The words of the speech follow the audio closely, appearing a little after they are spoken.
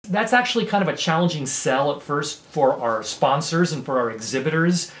that's actually kind of a challenging sell at first for our sponsors and for our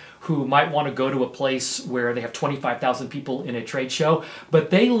exhibitors who might want to go to a place where they have 25,000 people in a trade show, but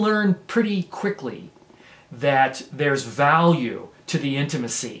they learn pretty quickly that there's value to the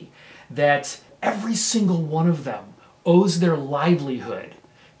intimacy, that every single one of them owes their livelihood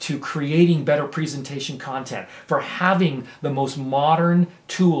to creating better presentation content, for having the most modern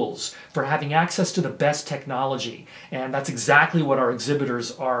tools, for having access to the best technology. And that's exactly what our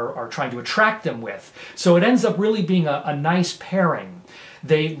exhibitors are trying to attract them with. So it ends up really being a nice pairing.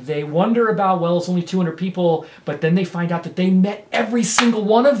 They wonder about, well, it's only 200 people, but then they find out that they met every single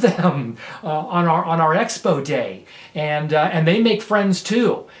one of them on our expo day, and they make friends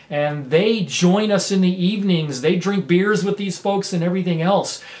too, and they join us in the evenings. They drink beers with these folks and everything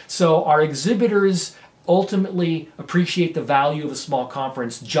else. So our exhibitors ultimately appreciate the value of a small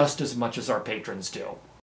conference just as much as our patrons do.